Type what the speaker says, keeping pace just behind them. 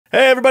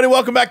Hey everybody,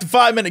 welcome back to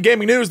 5 Minute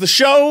Gaming News, the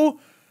show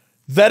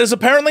that is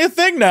apparently a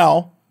thing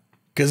now,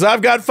 because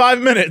I've got 5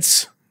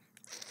 minutes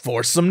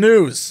for some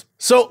news.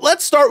 So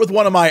let's start with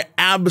one of my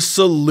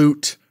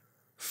absolute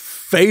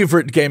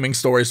favorite gaming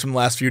stories from the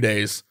last few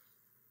days.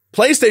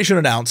 PlayStation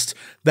announced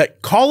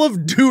that Call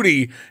of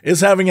Duty is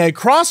having a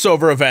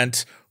crossover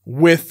event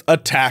with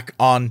Attack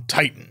on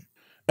Titan.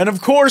 And of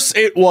course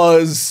it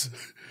was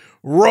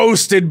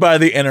roasted by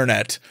the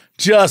internet,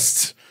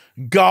 just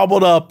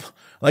gobbled up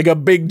like a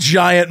big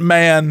giant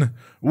man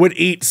would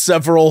eat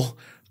several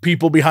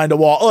people behind a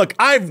wall. Look,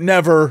 I've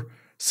never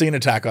seen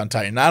Attack on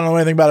Titan. I don't know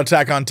anything about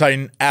Attack on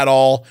Titan at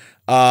all.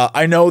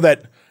 I know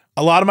that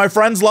a lot of my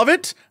friends love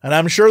it, and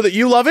I'm sure that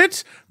you love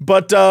it.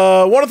 But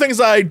one of the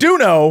things I do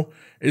know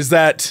is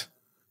that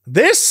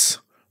this,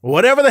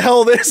 whatever the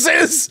hell this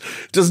is,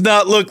 does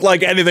not look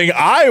like anything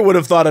I would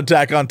have thought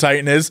Attack on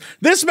Titan is.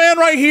 This man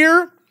right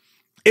here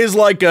is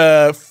like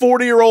a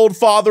 40-year-old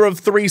father of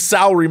 3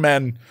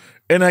 salarymen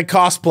in a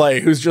cosplay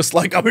who's just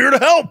like, I'm here to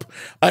help.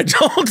 I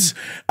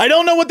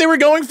don't know what they were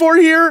going for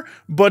here,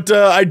 but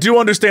I do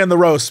understand the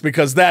roast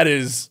because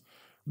that's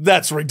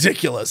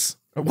ridiculous.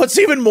 What's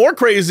even more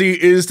crazy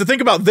is to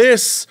think about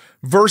this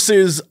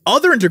versus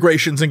other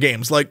integrations in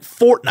games like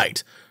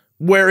Fortnite,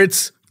 where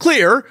it's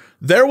clear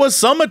there was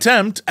some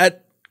attempt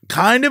at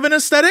kind of an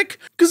aesthetic,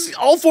 because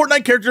all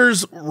Fortnite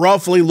characters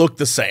roughly look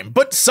the same.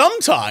 But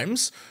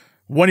sometimes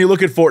when you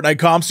look at Fortnite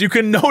comps, you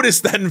can notice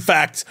that in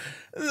fact,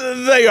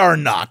 they are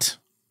not.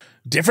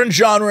 Different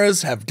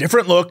genres have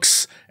different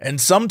looks, and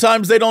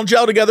sometimes they don't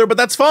gel together, but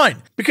that's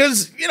fine.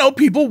 Because, you know,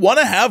 people want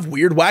to have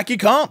weird, wacky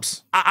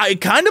comps. I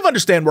kind of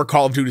understand where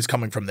Call of Duty is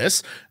coming from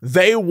this.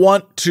 They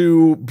want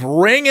to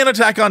bring in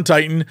Attack on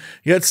Titan,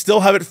 yet still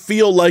have it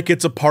feel like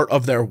it's a part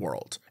of their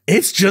world.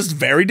 It's just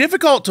very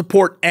difficult to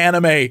port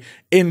anime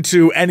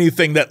into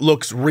anything that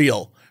looks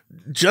real.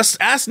 Just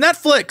ask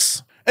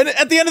Netflix. And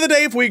at the end of the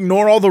day, if we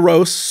ignore all the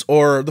roasts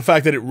or the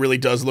fact that it really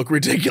does look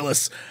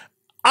ridiculous,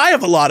 I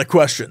have a lot of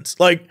questions.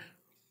 Like,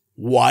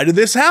 why did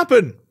this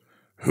happen?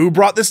 Who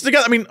brought this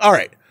together? I mean, all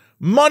right,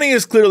 money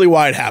is clearly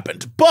why it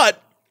happened,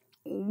 but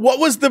what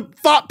was the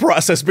thought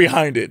process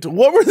behind it?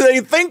 What were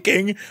they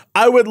thinking?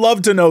 I would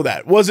love to know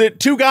that. Was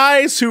it 2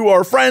 guys who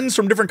are friends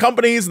from different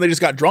companies and they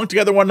just got drunk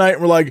together one night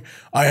and were like,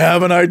 I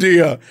have an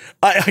idea?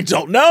 I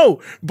don't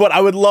know, but I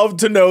would love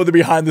to know the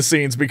behind the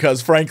scenes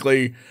because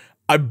frankly,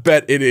 I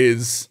bet it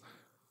is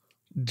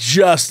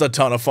just a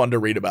ton of fun to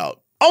read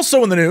about.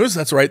 Also in the news,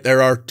 that's right,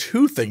 there are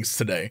 2 things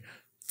today.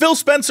 Phil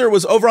Spencer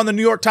was over on the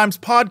New York Times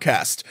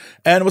podcast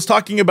and was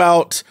talking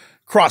about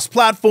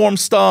cross-platform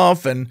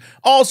stuff and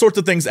all sorts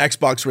of things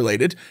Xbox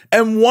related.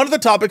 And one of the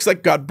topics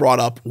that got brought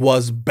up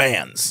was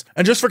bans.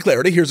 And just for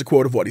clarity, here's a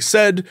quote of what he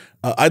said.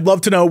 I'd love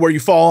to know where you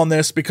fall on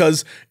this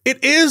because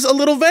it is a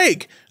little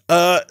vague.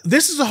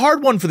 This is a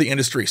hard one for the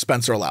industry,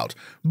 Spencer allowed.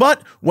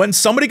 But when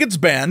somebody gets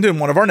banned in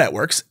one of our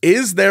networks,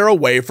 is there a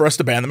way for us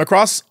to ban them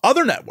across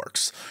other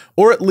networks?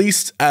 Or at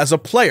least as a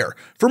player,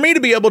 for me to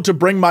be able to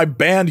bring my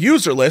banned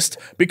user list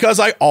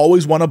because I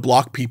always want to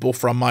block people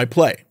from my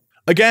play.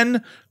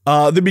 Again,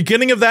 the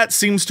beginning of that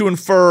seems to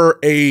infer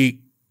a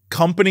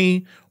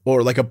company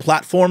or like a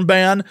platform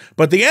ban,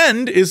 but the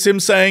end is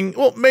him saying,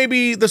 well,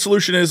 maybe the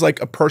solution is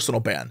like a personal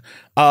ban.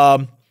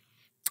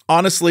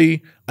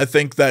 Honestly, I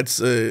think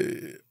that's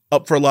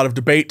up for a lot of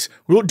debate.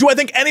 Do I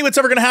think any of it's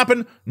ever going to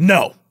happen?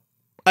 No.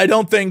 I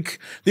don't think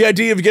the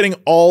idea of getting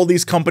all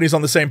these companies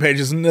on the same page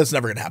that's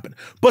never going to happen.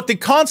 But the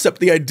concept,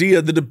 the idea,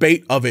 the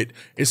debate of it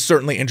is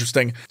certainly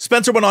interesting.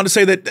 Spencer went on to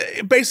say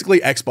that basically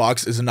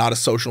Xbox is not a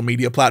social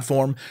media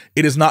platform.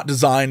 It is not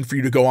designed for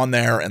you to go on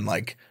there and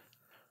like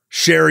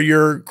share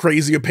your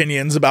crazy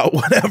opinions about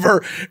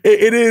whatever.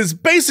 It is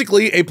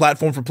basically a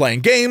platform for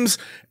playing games,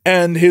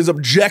 and his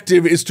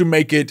objective is to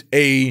make it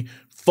a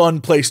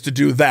fun place to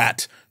do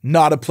that,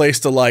 not a place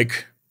to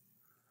like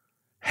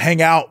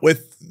hang out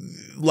with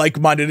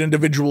like-minded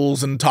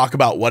individuals and talk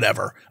about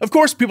whatever. Of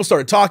course, people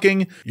started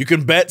talking. You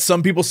can bet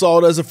some people saw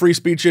it as a free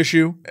speech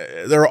issue.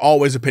 There are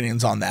always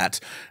opinions on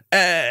that.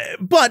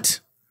 But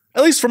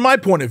at least from my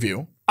point of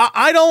view,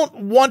 I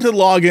don't want to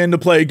log in to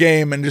play a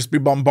game and just be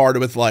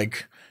bombarded with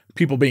like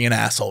people being an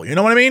asshole. You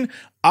know what I mean?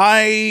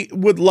 I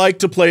would like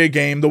to play a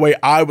game the way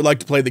I would like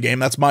to play the game.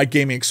 That's my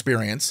gaming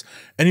experience.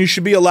 And you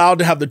should be allowed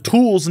to have the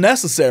tools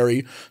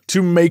necessary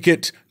to make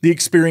it the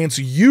experience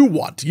you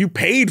want. You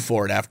paid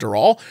for it after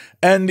all.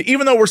 And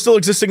even though we're still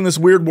existing in this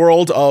weird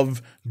world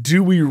of,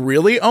 do we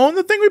really own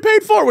the thing we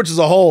paid for? Which is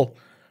a whole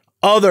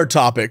other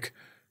topic.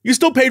 You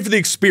still paid for the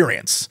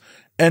experience.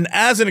 And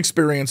as an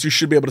experience, you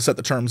should be able to set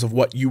the terms of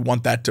what you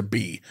want that to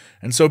be.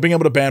 And so being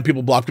able to ban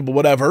people, block people,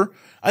 whatever,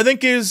 I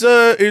think is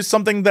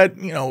something that,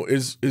 you know,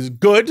 is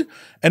good.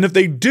 And if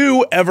they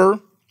do ever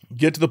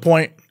get to the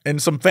point in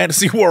some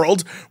fantasy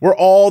world where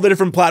all the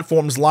different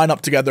platforms line up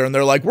together and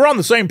they're like, we're on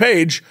the same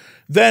page,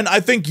 then I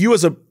think you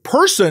as a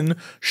person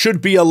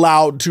should be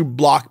allowed to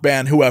block,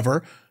 ban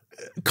whoever.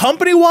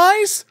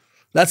 Company-wise,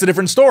 that's a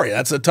different story.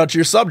 That's a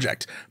touchier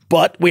subject.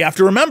 But we have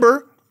to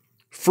remember,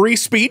 free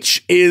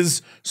speech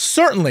is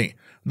certainly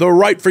the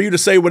right for you to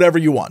say whatever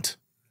you want.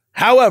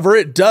 However,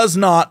 it does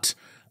not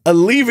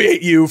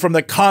alleviate you from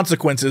the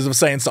consequences of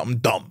saying something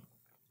dumb.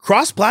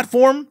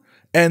 Cross-platform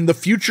and the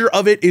future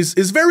of it is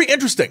very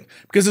interesting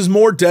because as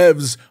more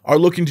devs are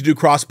looking to do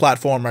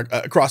cross-platform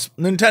across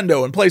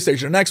Nintendo and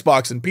PlayStation and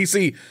Xbox and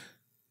PC,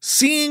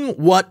 seeing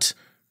what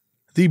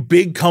the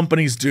big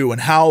companies do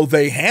and how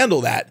they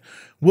handle that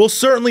will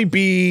certainly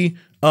be,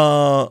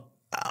 I'm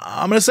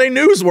going to say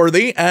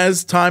newsworthy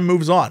as time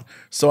moves on.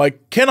 So I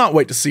cannot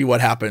wait to see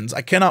what happens.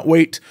 I cannot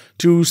wait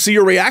to see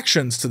your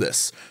reactions to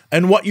this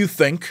and what you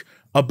think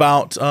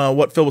about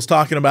what Phil was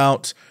talking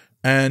about.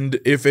 And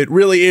if it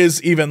really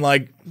is even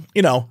like,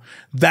 you know,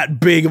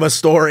 that big of a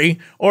story,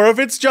 or if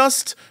it's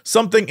just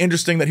something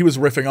interesting that he was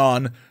riffing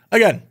on.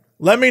 Again,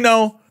 let me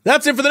know.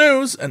 That's it for the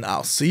news, and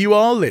I'll see you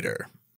all later.